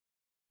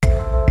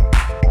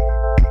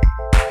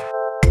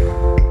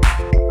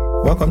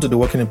Welcome to the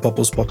Working in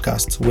Purpose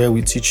podcast, where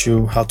we teach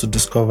you how to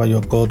discover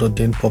your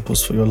God-ordained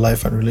purpose for your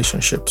life and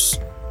relationships.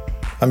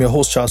 I'm your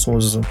host, Charles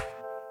Moses.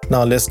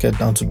 Now let's get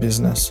down to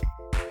business.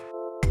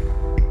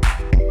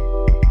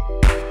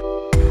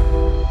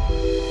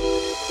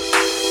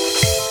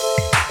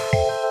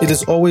 It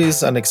is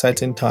always an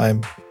exciting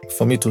time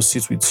for me to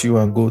sit with you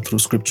and go through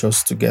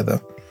scriptures together,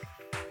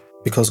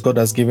 because God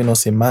has given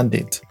us a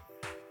mandate,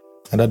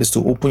 and that is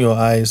to open your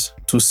eyes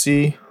to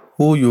see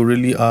who you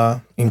really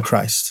are in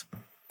Christ.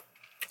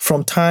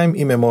 From time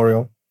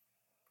immemorial,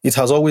 it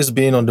has always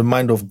been on the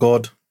mind of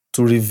God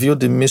to reveal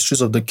the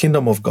mysteries of the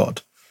kingdom of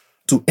God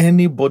to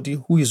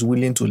anybody who is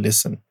willing to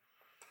listen.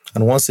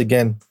 And once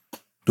again,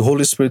 the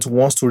Holy Spirit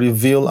wants to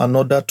reveal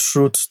another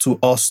truth to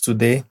us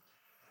today,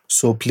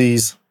 so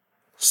please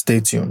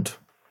stay tuned.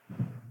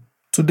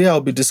 Today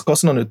I'll be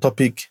discussing on a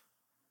topic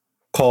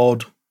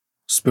called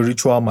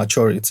spiritual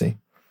maturity.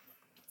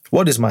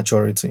 What is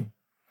maturity?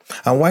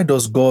 And why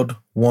does God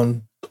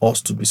want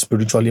us to be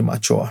spiritually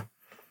mature?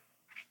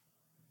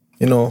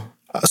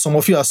 Some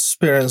of you as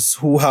parents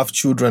who have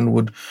children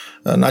would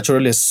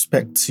naturally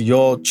expect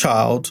your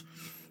child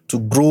to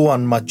grow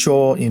and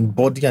mature in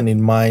body and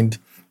in mind,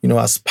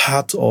 as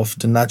part of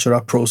the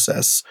natural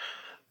process.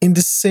 In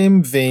the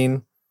same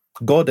vein,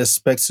 God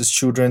expects his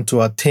children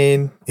to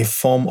attain a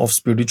form of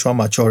spiritual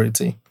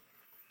maturity.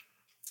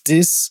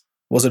 This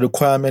was a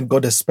requirement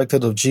God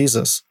expected of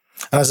Jesus.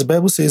 And as the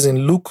Bible says in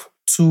Luke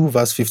 2,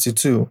 verse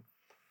 52,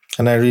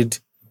 and I read,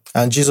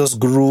 "And Jesus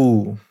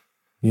grew,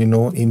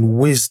 in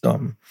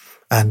wisdom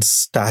and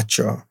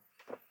stature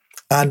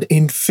and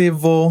in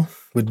favor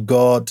with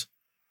God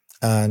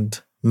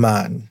and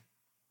man."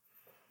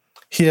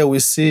 Here we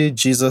see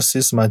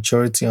Jesus'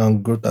 maturity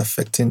and growth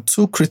affecting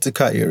two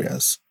critical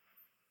areas: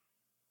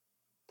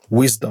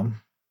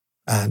 wisdom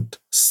and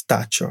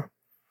stature.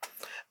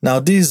 Now,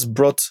 this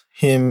brought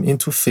him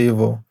into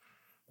favor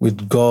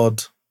with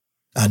God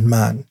and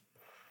man.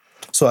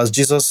 So as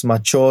Jesus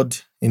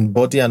matured in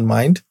body and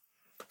mind,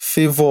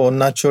 favor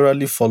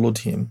naturally followed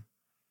him,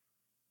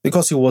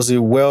 because he was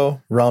a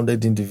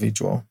well-rounded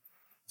individual.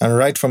 And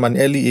right from an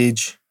early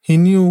age, he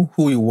knew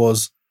who he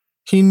was.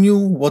 He knew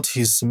what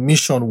his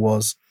mission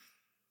was.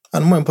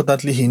 And more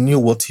importantly, he knew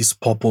what his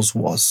purpose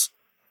was.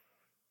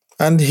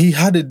 And he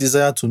had a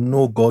desire to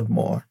know God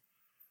more.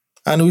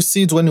 And we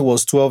see it when he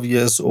was 12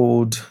 years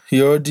old.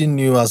 He already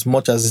knew as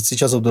much as the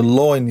teachers of the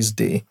law in his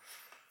day.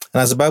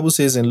 And as the Bible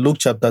says in Luke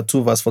chapter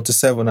 2, verse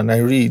 47, and I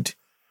read,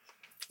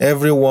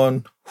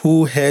 "Everyone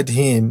who heard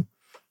him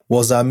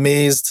was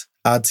amazed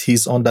at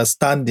his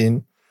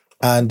understanding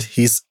and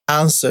his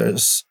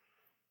answers."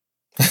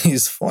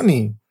 It's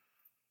funny.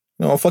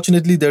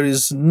 Unfortunately, there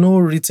is no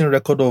written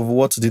record of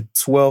what the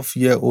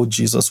 12-year-old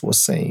Jesus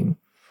was saying.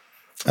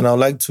 And I'd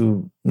like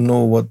to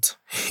know what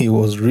he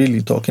was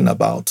really talking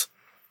about.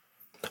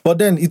 But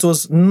then it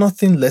was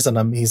nothing less than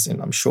amazing,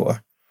 I'm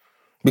sure.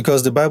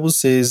 Because the Bible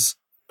says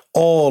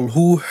all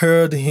who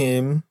heard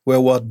him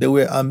were what? They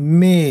were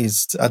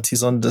amazed at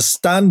his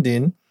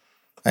understanding.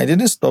 I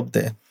didn't stop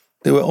there.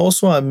 They were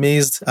also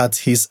amazed at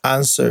his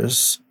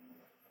answers.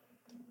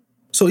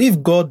 So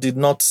if God did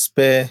not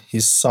spare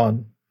his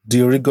son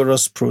the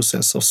rigorous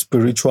process of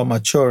spiritual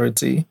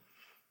maturity,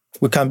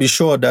 we can be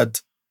sure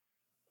that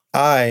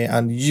I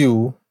and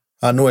you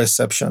are no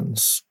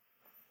exceptions.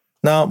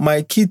 Now,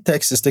 my key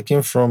text is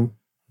taken from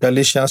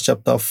Galatians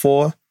chapter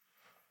 4,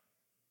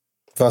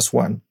 verse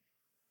 1.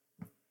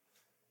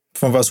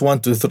 From verse 1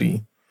 to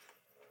 3.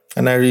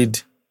 And I read,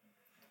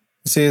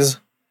 it says,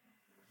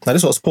 now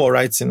this was Paul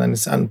writing,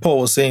 and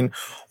Paul was saying,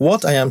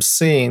 "What I am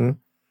saying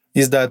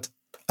is that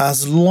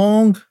as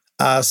long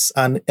as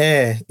an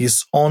heir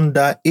is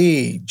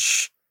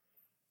underage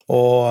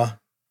or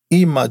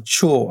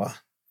immature,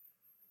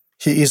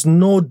 he is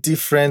no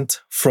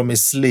different from a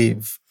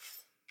slave."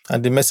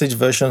 And the Message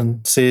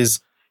version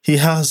says, "He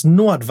has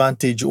no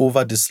advantage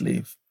over the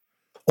slave,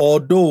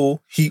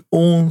 although he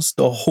owns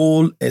the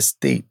whole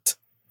estate."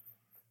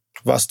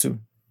 Verse 2.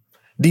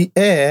 "The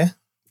heir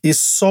is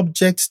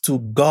subject to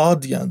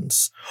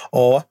guardians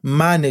or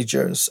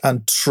managers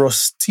and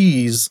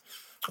trustees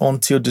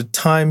until the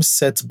time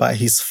set by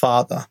his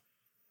father."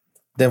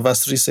 Then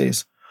verse 3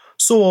 says,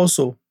 "So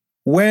also,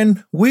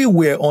 when we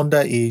were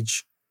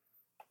underage,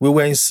 we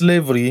were in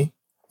slavery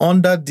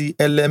under the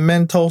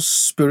elemental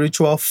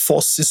spiritual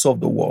forces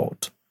of the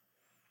world."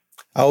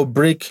 I'll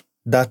break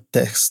that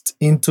text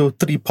into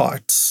 3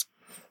 parts.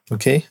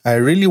 Okay? I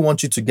really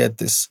want you to get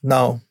this.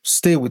 Now,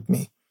 stay with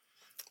me.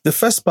 The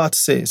first part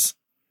says,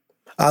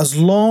 as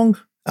long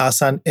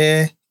as an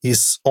heir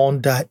is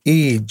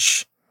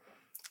underage,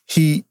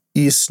 he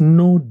is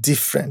no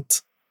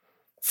different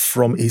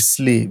from a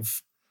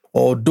slave,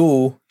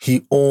 although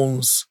he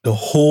owns the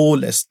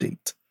whole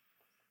estate.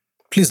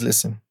 Please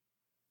listen.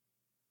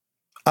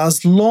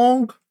 As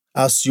long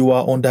as you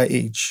are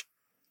underage,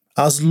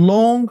 as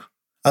long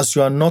as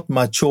you are not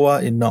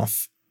mature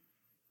enough,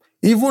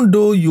 even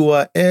though you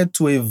are heir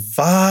to a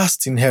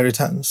vast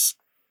inheritance,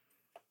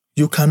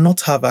 you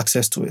cannot have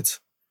access to it.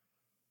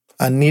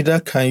 And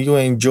neither can you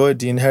enjoy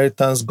the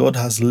inheritance God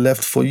has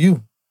left for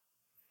you.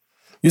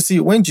 You see,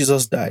 when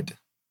Jesus died,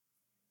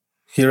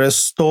 he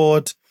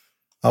restored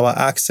our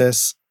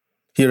access.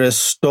 He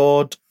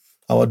restored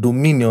our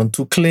dominion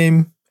to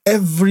claim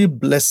every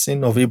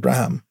blessing of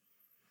Abraham.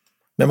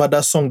 Remember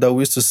that song that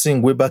we used to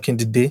sing way back in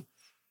the day?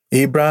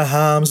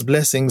 Abraham's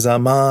blessings are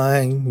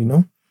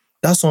mine,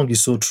 That song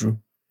is so true.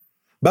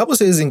 Bible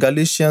says in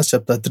Galatians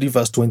chapter 3,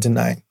 verse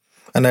 29,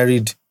 and I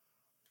read,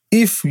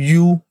 if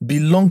you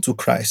belong to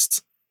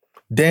Christ,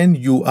 then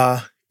you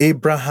are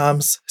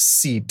Abraham's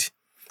seed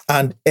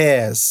and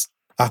heirs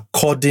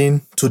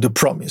according to the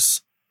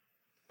promise.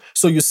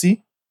 So you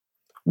see,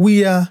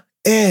 we are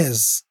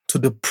heirs to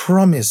the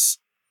promise,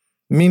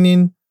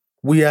 meaning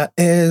we are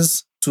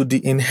heirs to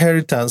the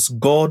inheritance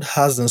God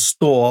has in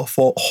store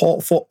for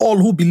all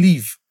who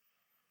believe.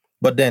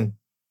 But then,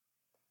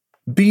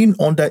 being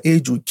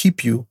underage will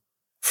keep you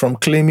from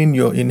claiming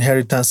your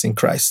inheritance in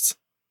Christ.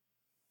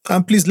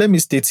 And please let me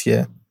state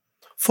here,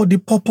 for the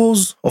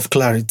purpose of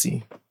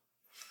clarity,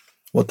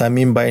 what I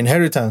mean by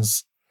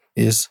inheritance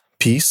is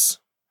peace,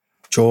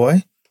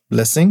 joy,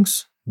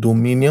 blessings,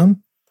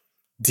 dominion,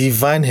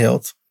 divine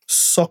health,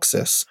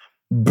 success,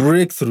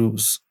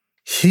 breakthroughs,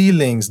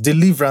 healings,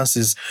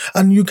 deliverances,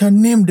 and you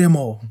can name them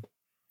all.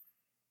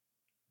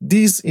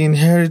 These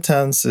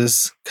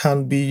inheritances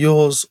can be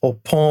yours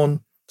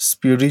upon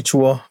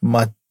spiritual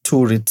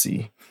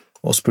maturity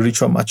or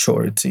spiritual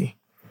maturity.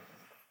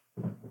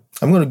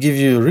 I'm going to give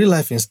you a real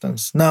life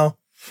instance. Now,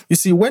 you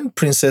see, when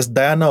Princess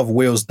Diana of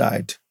Wales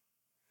died,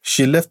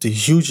 she left a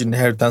huge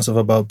inheritance of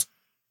about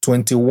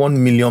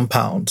 21 million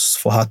pounds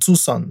for her two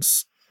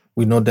sons.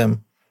 We know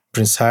them,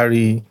 Prince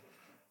Harry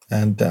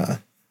and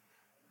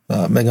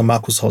Meghan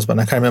Markle's husband.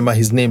 I can't remember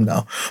his name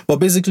now. But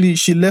basically,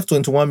 she left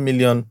 21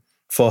 million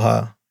for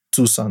her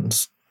two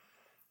sons.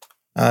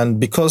 And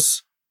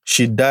because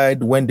she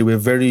died when they were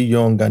very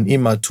young and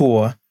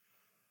immature,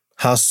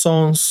 her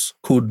sons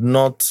could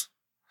not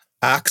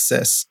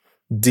access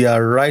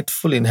their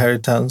rightful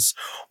inheritance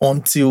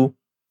until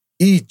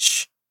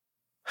each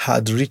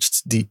had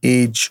reached the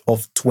age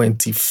of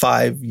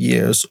 25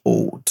 years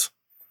old.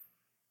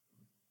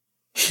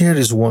 Here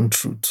is one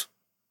truth.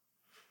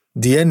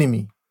 The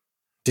enemy,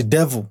 the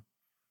devil,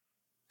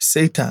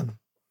 Satan,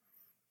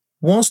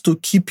 wants to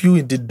keep you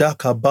in the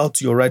dark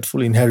about your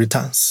rightful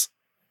inheritance.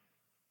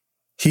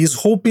 He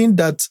is hoping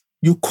that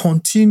you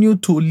continue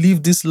to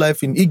live this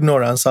life in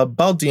ignorance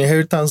about the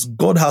inheritance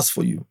God has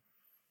for you.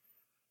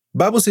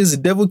 Bible says the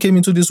devil came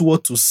into this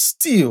world to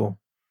steal,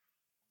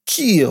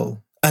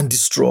 kill, and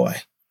destroy.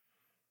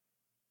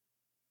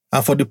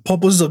 And for the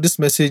purposes of this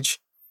message,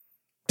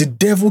 the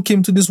devil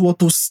came to this world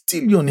to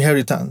steal your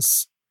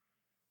inheritance.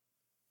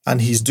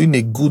 And he's doing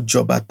a good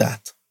job at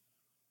that.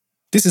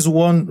 This is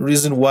one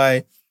reason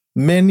why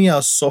many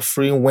are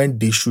suffering when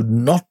they should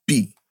not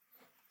be.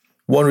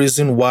 One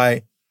reason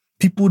why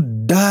people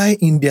die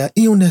in their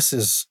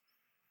illnesses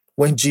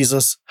when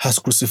Jesus has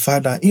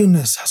crucified our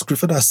illness, has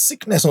crucified our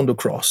sickness on the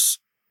cross.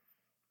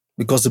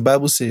 Because the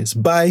Bible says,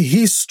 by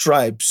his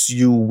stripes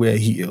you were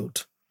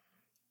healed.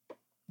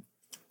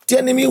 The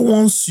enemy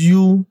wants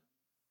you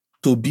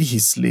to be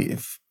his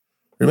slave.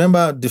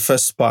 Remember the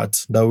first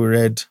part that we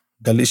read,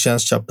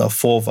 Galatians chapter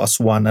 4, verse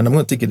 1, and I'm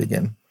going to take it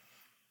again.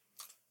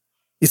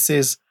 It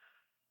says,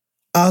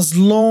 as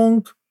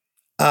long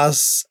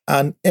as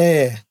an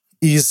heir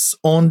is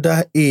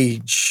under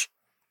age,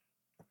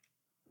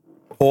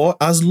 or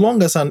as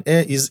long as an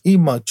heir is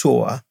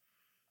immature,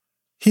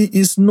 he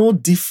is no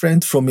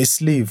different from a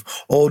slave,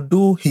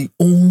 although he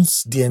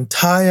owns the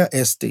entire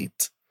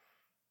estate.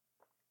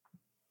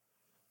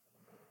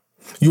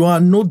 You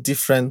are no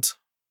different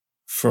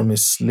from a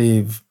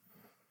slave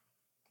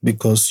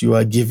because you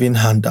are given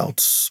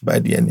handouts by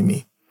the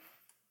enemy.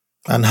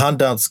 And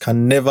handouts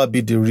can never be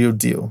the real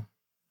deal.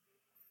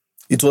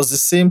 It was the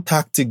same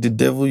tactic the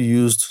devil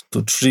used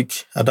to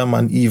trick Adam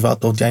and Eve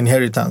out of their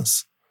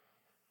inheritance.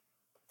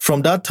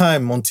 From that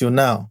time until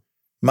now,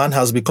 man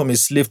has become a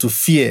slave to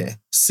fear,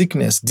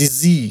 sickness,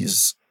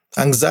 disease,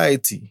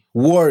 anxiety,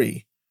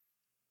 worry.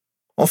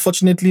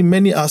 Unfortunately,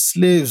 many are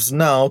slaves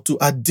now to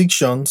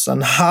addictions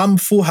and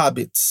harmful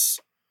habits.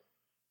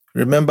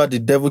 Remember, the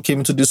devil came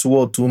into this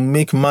world to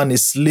make man a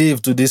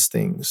slave to these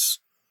things.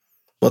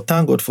 But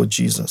thank God for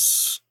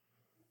Jesus.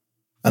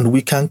 And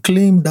we can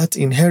claim that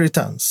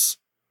inheritance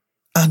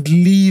and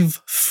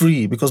live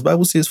free, because the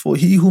Bible says, for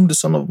he whom the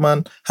Son of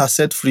Man has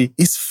set free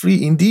is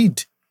free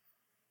indeed.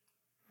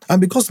 And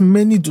because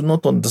many do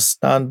not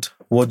understand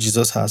what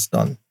Jesus has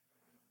done,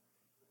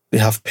 they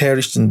have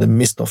perished in the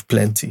midst of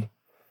plenty.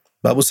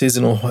 The Bible says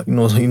in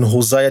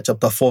Hosea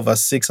chapter 4,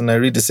 verse 6, and I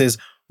read, it says,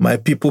 my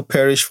people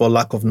perish for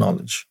lack of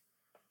knowledge.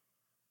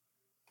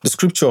 The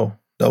scripture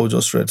that we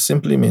just read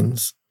simply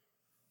means,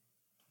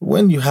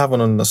 when you have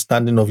an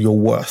understanding of your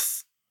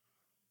worth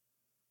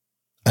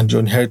and your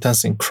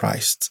inheritance in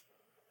Christ,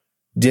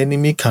 the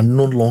enemy can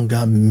no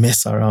longer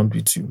mess around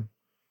with you.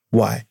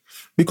 Why?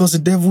 Because the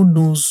devil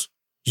knows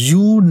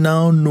you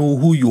now know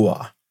who you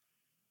are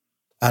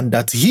and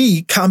that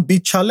he can be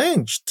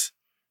challenged.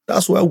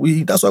 That's why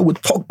we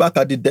talk back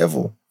at the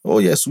devil. Oh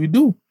yes, we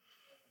do.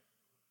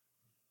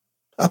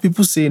 Our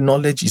people say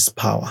knowledge is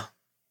power.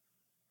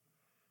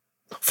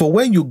 For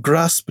when you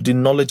grasp the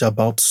knowledge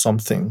about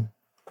something,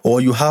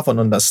 or you have an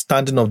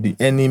understanding of the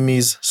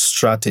enemy's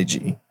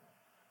strategy,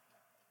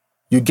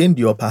 you gain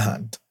the upper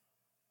hand.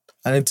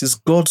 And it is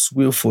God's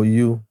will for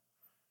you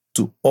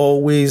to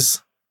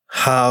always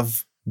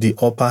have the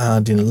upper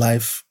hand in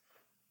life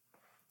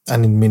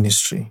and in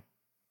ministry.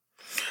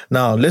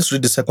 Now, let's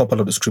read the second part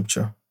of the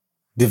scripture.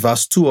 The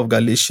verse 2 of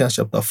Galatians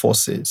chapter 4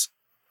 says,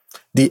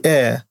 the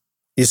heir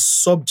is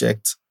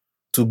subject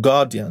to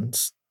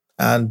guardians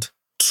and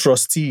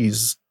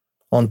trustees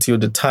until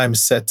the time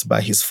set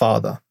by his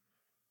father.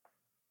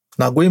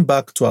 Now, going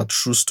back to our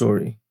true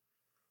story,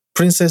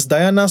 Princess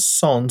Diana's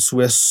sons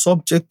were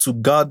subject to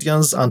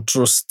guardians and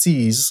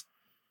trustees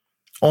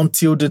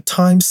until the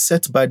time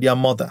set by their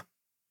mother,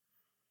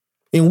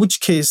 in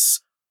which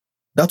case,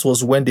 that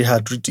was when they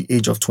had reached the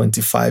age of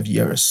 25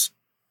 years.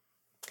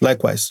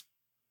 Likewise,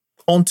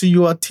 until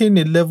you attain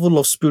a level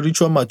of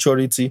spiritual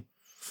maturity,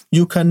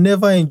 you can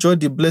never enjoy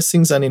the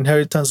blessings and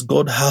inheritance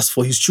God has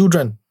for his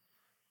children.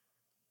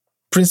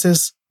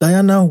 Princess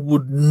Diana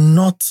would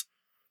not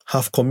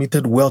have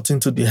committed wealth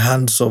into the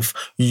hands of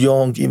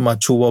young,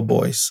 immature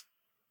boys,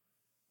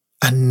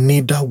 and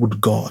neither would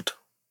God.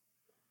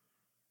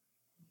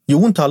 You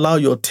won't allow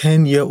your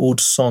 10-year-old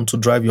son to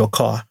drive your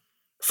car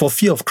for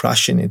fear of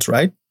crashing it,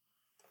 right?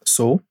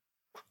 So,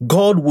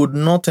 God would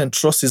not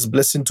entrust his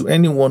blessing to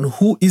anyone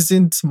who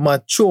isn't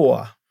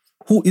mature,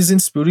 who isn't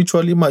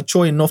spiritually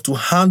mature enough to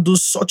handle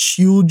such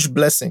huge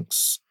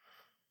blessings.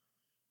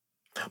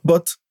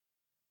 But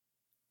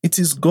it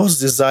is God's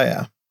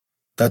desire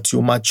that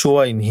you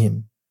mature in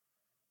him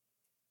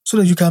so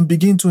that you can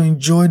begin to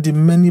enjoy the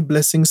many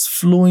blessings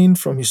flowing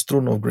from his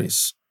throne of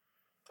grace.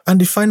 And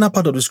the final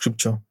part of the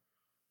scripture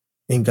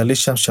in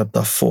Galatians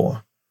chapter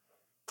 4,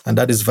 and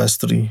that is verse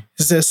 3,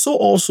 it says, so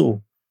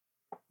also,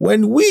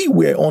 when we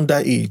were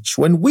underage,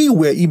 when we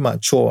were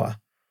immature,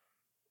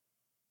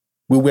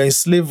 we were in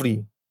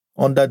slavery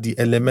under the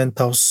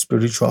elemental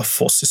spiritual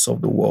forces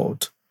of the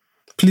world.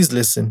 Please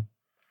listen.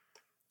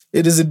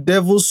 It is the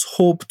devil's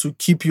hope to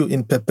keep you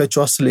in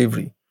perpetual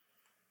slavery.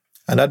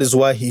 And that is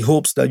why he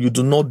hopes that you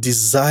do not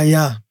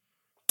desire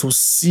to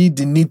see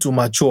the need to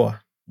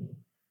mature.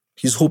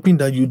 He's hoping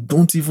that you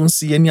don't even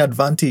see any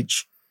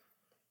advantage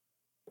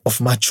of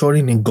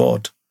maturing in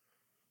God.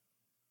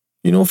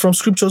 You know, from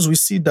scriptures, we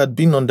see that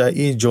being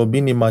underage or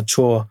being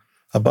immature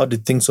about the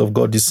things of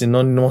God is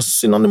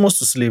synonymous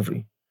to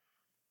slavery.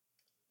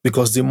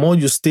 Because the more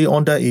you stay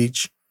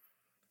underage,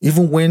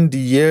 even when the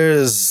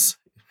years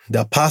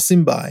they're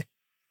passing by,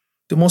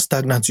 the more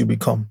stagnant you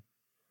become,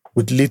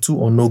 with little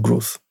or no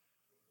growth.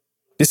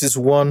 This is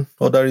one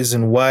other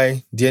reason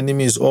why the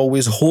enemy is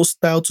always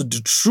hostile to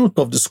the truth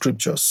of the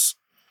scriptures.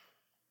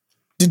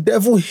 The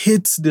devil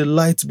hates the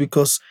light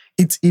because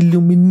it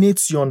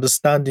illuminates your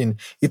understanding.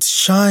 It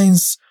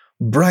shines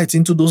bright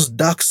into those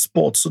dark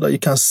spots so that you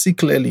can see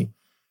clearly,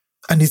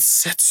 and it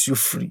sets you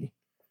free.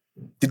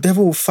 The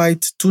devil will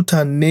fight tooth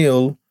and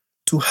nail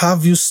to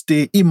have you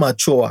stay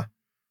immature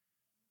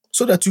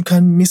so that you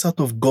can miss out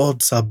of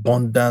God's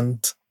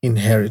abundant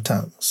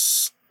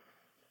inheritance.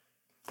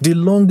 The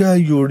longer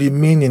you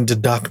remain in the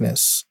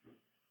darkness,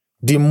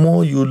 the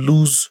more you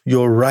lose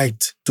your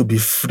right to be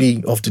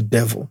free of the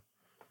devil.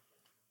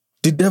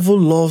 The devil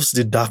loves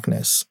the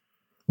darkness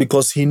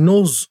because he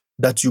knows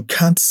that you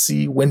can't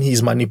see when he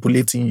is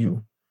manipulating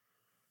you.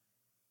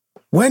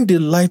 When the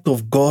light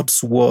of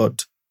God's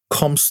word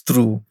comes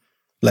through,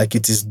 like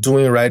it is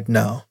doing right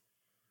now,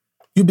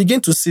 you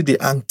begin to see the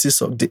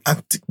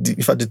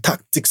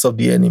tactics of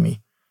the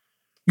enemy.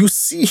 You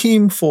see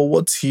him for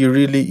what he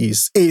really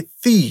is, a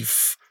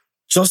thief,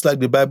 just like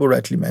the Bible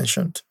rightly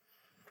mentioned,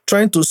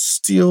 trying to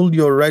steal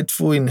your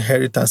rightful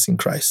inheritance in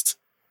Christ.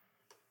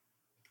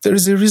 There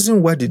is a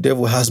reason why the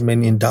devil has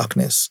many in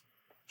darkness.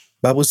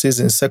 The Bible says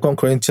in 2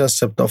 Corinthians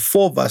chapter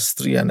 4, verse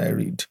 3, and I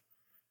read,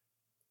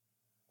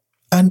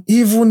 and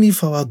even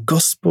if our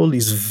gospel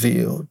is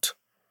veiled,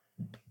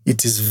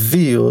 it is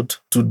veiled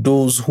to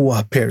those who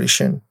are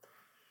perishing.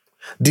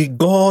 The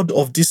God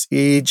of this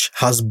age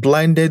has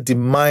blinded the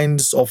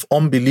minds of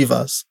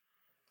unbelievers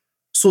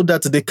so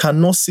that they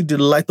cannot see the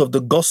light of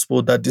the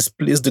gospel that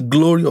displays the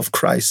glory of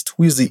Christ,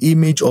 who is the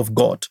image of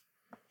God.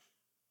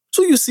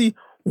 So you see,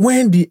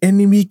 when the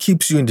enemy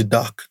keeps you in the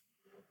dark,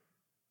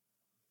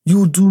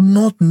 you do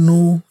not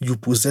know you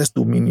possess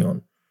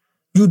dominion.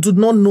 You do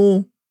not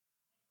know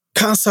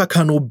cancer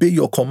can obey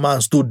your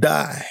commands to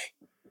die.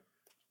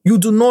 You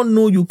do not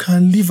know you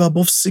can live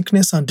above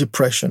sickness and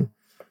depression.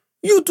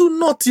 You do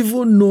not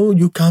even know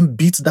you can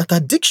beat that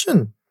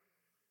addiction.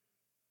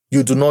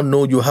 You do not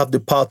know you have the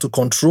power to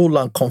control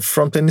and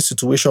confront any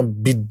situation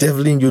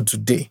bedeviling you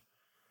today.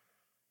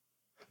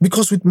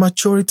 Because with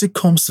maturity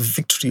comes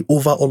victory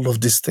over all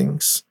of these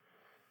things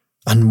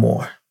and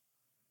more.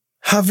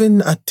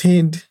 Having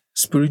attained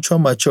spiritual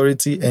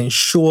maturity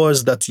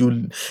ensures that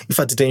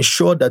it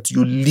ensures that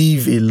you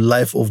live a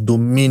life of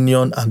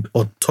dominion and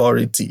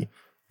authority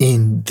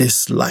in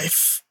this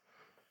life.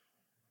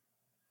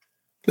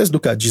 Let's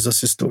look at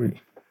Jesus'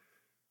 story.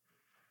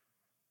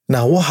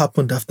 Now, what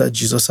happened after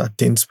Jesus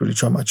attained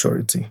spiritual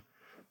maturity?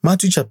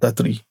 Matthew chapter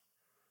 3,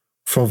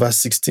 from verse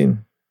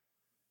 16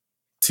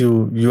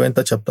 till you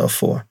enter chapter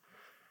 4.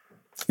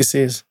 It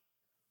says,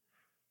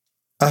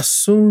 as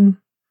soon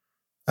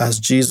as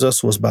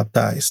Jesus was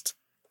baptized,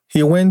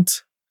 he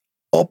went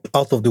up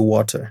out of the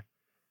water.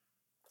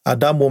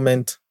 At that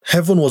moment,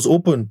 heaven was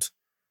opened,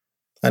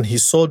 and he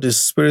saw the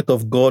Spirit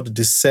of God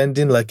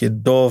descending like a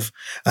dove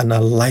and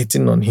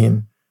alighting on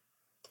him.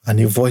 And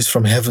a voice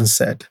from heaven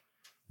said,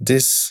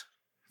 this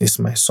is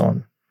my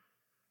Son,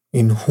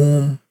 in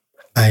whom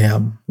I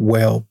am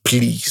well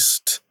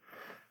pleased.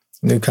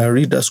 You can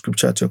read that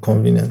scripture at your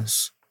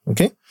convenience.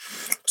 Okay?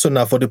 So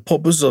now, for the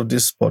purpose of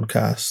this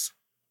podcast,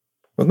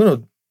 we're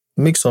going to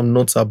make some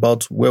notes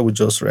about where we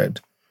just read.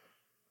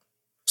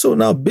 So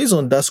now, based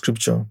on that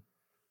scripture,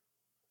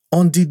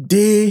 on the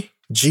day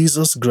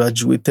Jesus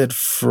graduated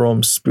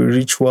from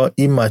spiritual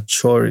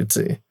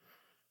immaturity,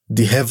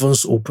 the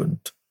heavens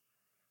opened.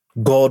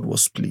 God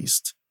was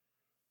pleased.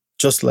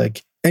 Just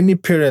like any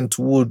parent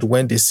would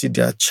when they see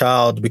their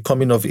child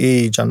becoming of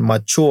age and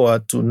mature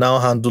to now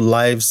handle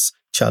life's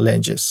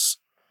challenges.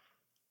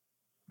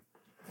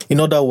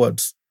 In other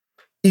words,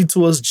 it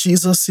was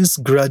Jesus'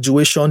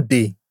 graduation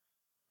day.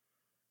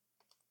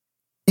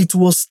 It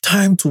was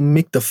time to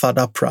make the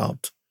Father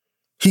proud.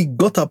 He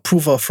got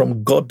approval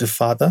from God the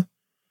Father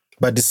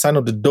by the sign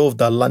of the dove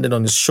that landed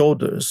on his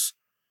shoulders.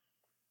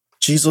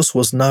 Jesus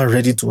was now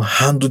ready to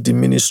handle the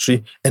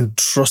ministry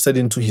entrusted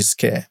into his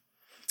care.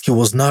 He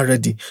was now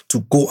ready to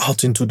go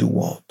out into the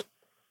world.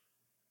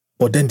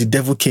 But then the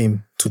devil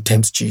came to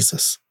tempt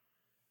Jesus,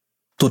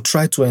 to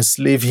try to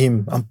enslave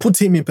him and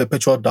put him in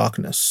perpetual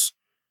darkness.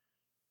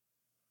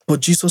 But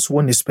Jesus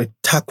won a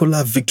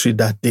spectacular victory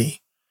that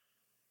day.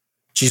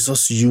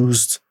 Jesus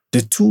used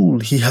the tool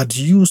he had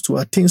used to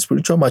attain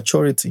spiritual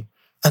maturity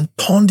and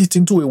turned it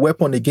into a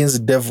weapon against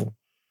the devil.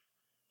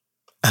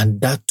 And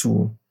that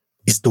tool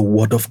is the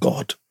Word of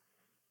God.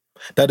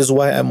 That is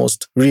why I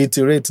must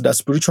reiterate that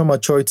spiritual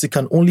maturity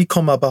can only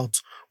come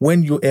about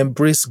when you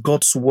embrace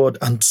God's Word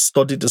and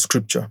study the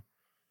Scripture.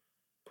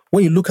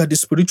 When you look at the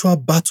spiritual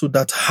battle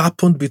that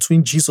happened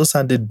between Jesus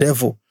and the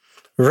devil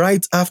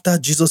right after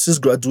Jesus'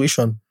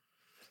 graduation,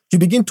 you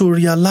begin to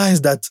realize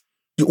that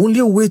the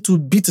only way to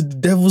beat the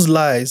devil's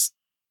lies,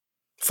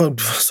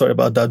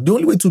 the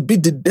only way to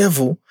beat the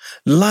devil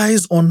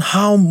lies on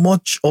how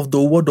much of the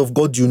Word of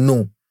God you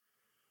know.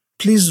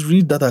 Please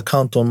read that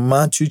account on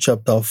Matthew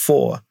chapter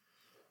 4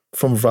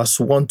 from verse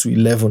 1 to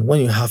 11.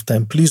 When you have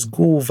time, please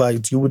go over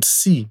it. You would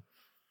see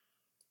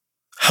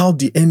how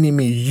the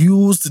enemy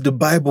used the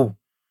Bible,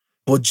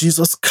 but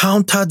Jesus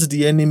countered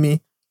the enemy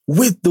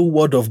with the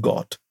Word of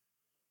God.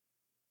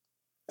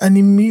 And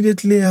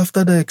immediately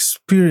after the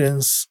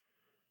experience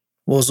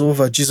was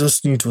over,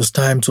 Jesus knew it was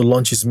time to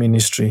launch his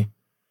ministry.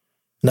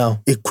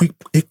 Now, a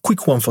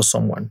quick one for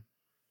someone.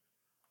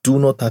 Do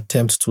not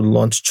attempt to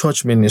launch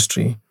church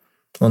ministry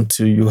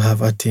until you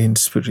have attained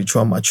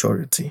spiritual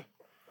maturity.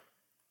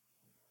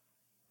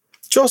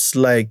 Just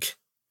like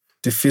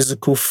the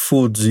physical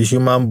food the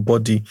human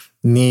body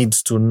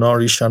needs to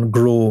nourish and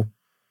grow,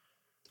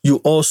 you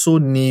also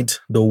need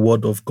the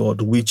Word of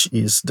God, which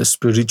is the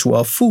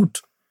spiritual food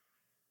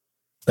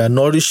that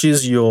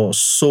nourishes your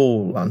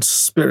soul and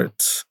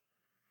spirit.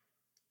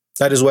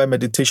 That is why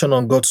meditation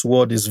on God's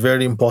Word is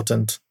very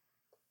important.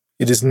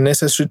 It is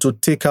necessary to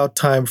take out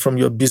time from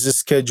your busy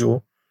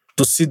schedule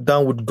to sit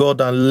down with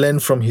God and learn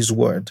from His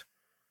Word.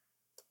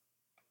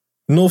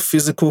 No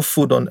physical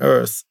food on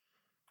earth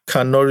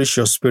can nourish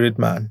your spirit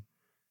man.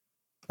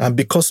 And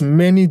because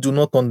many do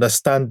not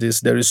understand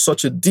this, there is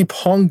such a deep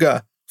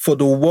hunger for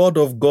the Word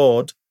of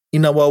God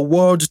in our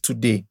world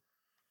today.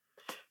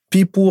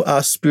 People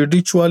are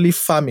spiritually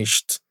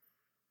famished.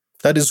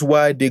 That is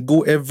why they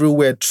go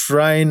everywhere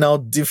trying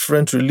out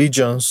different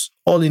religions,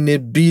 all in a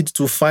bid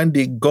to find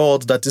a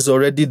God that is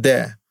already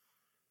there,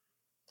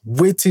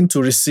 waiting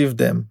to receive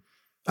them.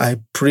 I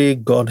pray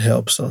God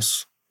helps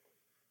us.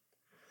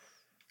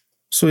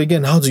 So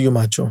again, how do you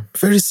mature?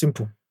 Very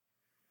simple.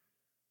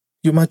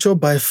 You mature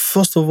by,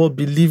 first of all,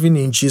 believing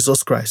in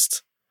Jesus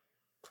Christ,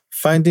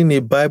 finding a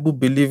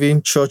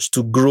Bible-believing church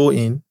to grow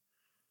in,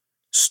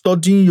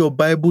 studying your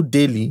Bible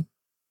daily,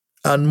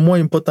 and more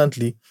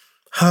importantly,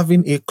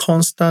 having a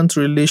constant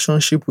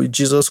relationship with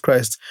Jesus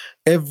Christ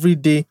every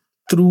day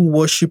through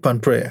worship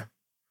and prayer.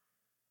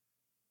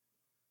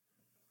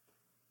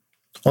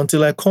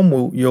 Until I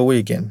come your way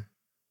again,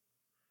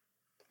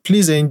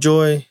 please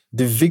enjoy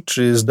the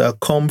victories that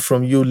come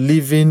from you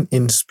living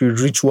in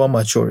spiritual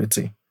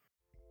maturity.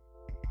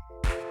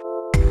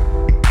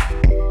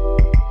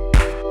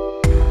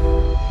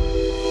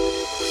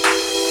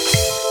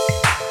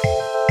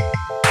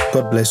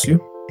 God bless you.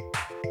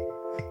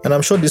 And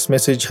I'm sure this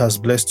message has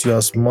blessed you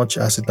as much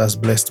as it has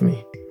blessed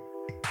me.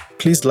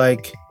 Please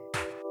like,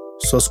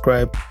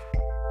 subscribe,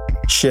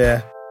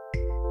 share,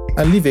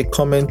 and leave a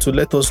comment to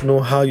let us know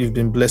how you've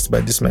been blessed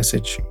by this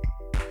message.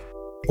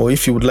 Or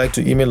if you would like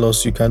to email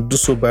us, you can do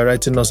so by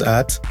writing us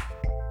at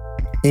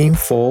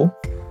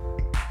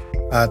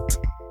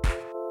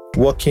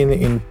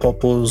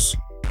info@walkinginpurpose.org.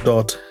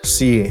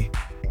 walkingin.purpose.ca.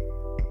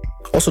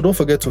 Also, don't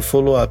forget to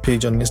follow our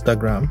page on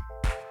Instagram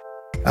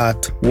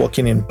at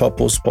Walking in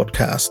Purpose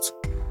Podcast.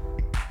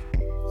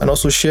 And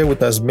also share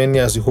with as many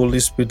as the Holy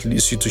Spirit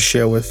leads you to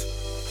share with.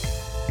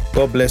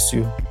 God bless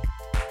you,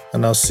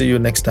 and I'll see you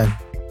next time.